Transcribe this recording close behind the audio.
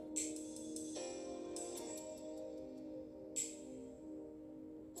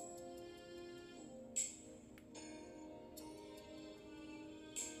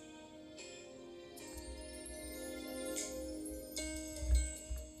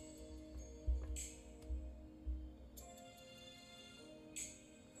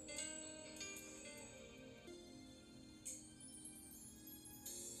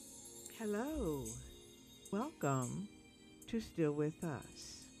Hello, welcome to Still With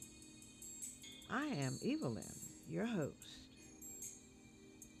Us. I am Evelyn, your host.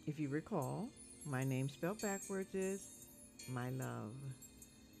 If you recall, my name spelled backwards is My Love.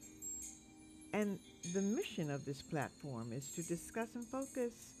 And the mission of this platform is to discuss and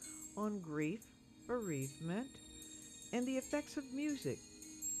focus on grief, bereavement, and the effects of music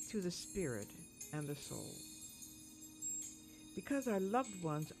to the spirit and the soul. Because our loved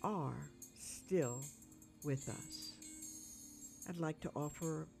ones are still with us. I'd like to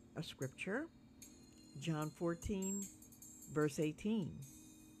offer a scripture, John 14, verse 18.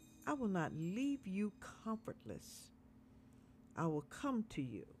 I will not leave you comfortless. I will come to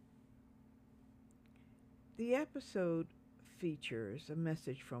you. The episode features a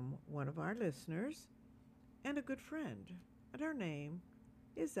message from one of our listeners and a good friend, and her name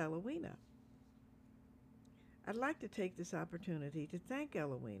is Elloweena. I'd like to take this opportunity to thank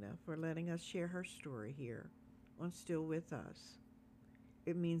Elloweena for letting us share her story here on Still With Us.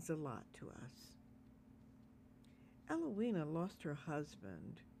 It means a lot to us. Elloweena lost her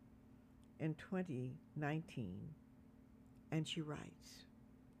husband in 2019, and she writes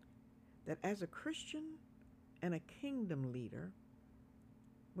that as a Christian and a kingdom leader,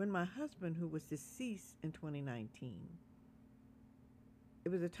 when my husband, who was deceased in 2019, it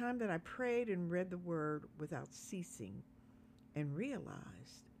was a time that I prayed and read the word without ceasing and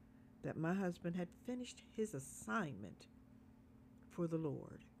realized that my husband had finished his assignment for the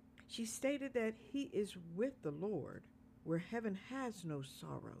Lord. She stated that he is with the Lord where heaven has no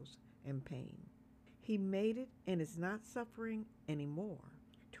sorrows and pain. He made it and is not suffering anymore.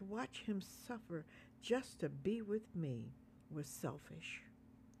 To watch him suffer just to be with me was selfish.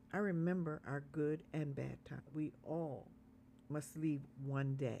 I remember our good and bad times. We all must leave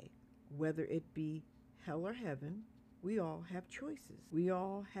one day, whether it be hell or heaven. We all have choices. We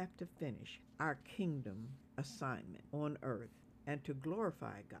all have to finish our kingdom assignment on earth and to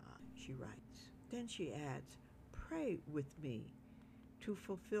glorify God, she writes. Then she adds, pray with me to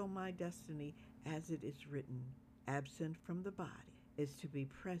fulfill my destiny as it is written, absent from the body is to be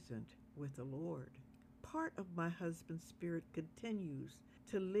present with the Lord. Part of my husband's spirit continues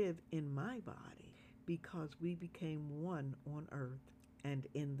to live in my body because we became one on earth and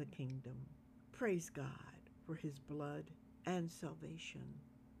in the kingdom. Praise God for his blood and salvation.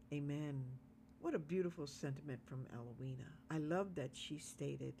 Amen. What a beautiful sentiment from Elloweena. I love that she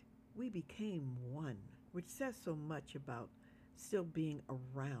stated, we became one, which says so much about still being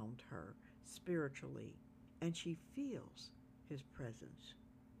around her spiritually, and she feels his presence.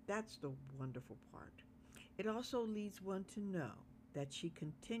 That's the wonderful part. It also leads one to know that she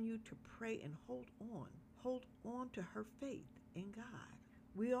continued to pray and hold on to her faith in God.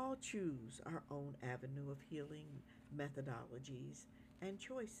 We all choose our own avenue of healing methodologies and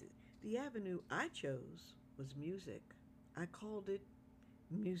choices. The avenue I chose was music. I called it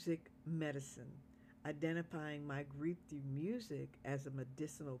music medicine, identifying my grief through music as a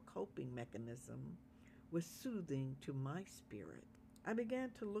medicinal coping mechanism was soothing to my spirit. I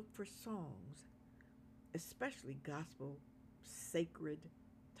began to look for songs, especially gospel, sacred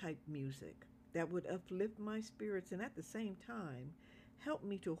type music, that would uplift my spirits and at the same time help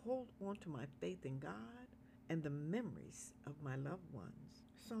me to hold on to my faith in God and the memories of my loved ones.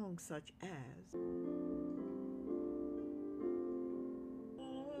 Songs such as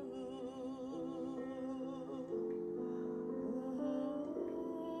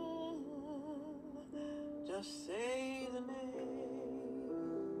Just say the name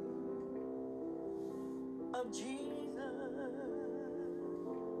of Jesus.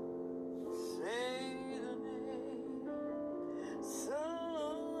 Say the name so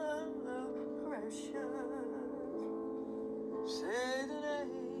precious. Say the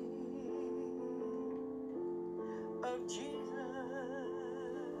name of Jesus.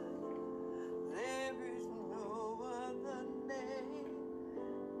 There is no other name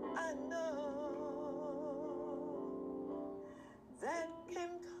I know that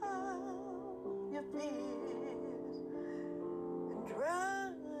can calm your fears and dry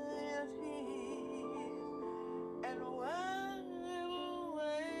your tears and wipe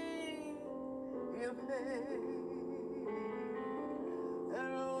away your pain.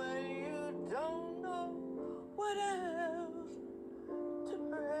 And when you don't know what else to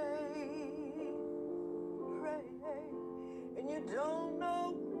pray, and you don't know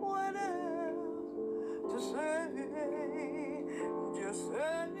what else to say, just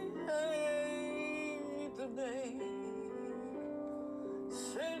say the name.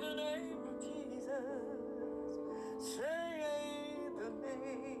 Say the name of Jesus. Say the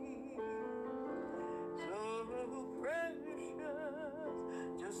name. So precious.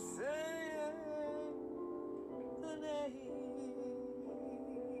 Just say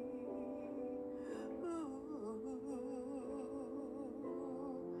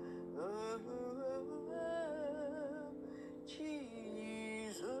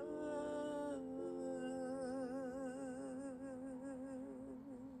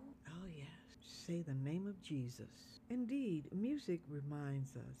say the name of Jesus. Indeed, music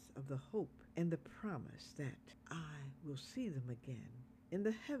reminds us of the hope and the promise that I will see them again in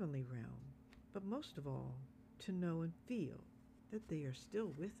the heavenly realm, but most of all, to know and feel that they are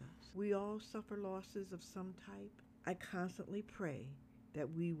still with us. We all suffer losses of some type. I constantly pray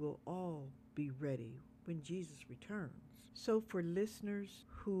that we will all be ready when Jesus returns. So for listeners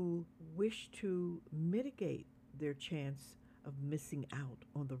who wish to mitigate their chance of missing out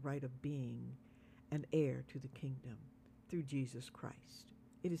on the right of being an heir to the kingdom through Jesus Christ,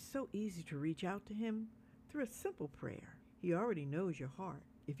 it is so easy to reach out to him through a simple prayer. He already knows your heart.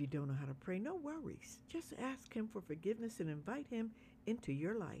 If you don't know how to pray, no worries. Just ask him for forgiveness and invite him into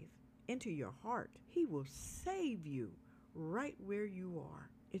your life, into your heart. He will save you right where you are.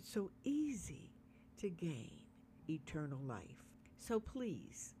 It's so easy to gain eternal life. So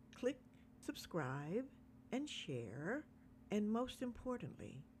please click subscribe and share. And most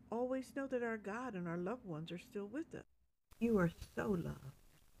importantly, always know that our God and our loved ones are still with us. You are so loved.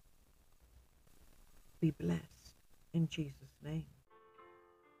 Be blessed in Jesus' name.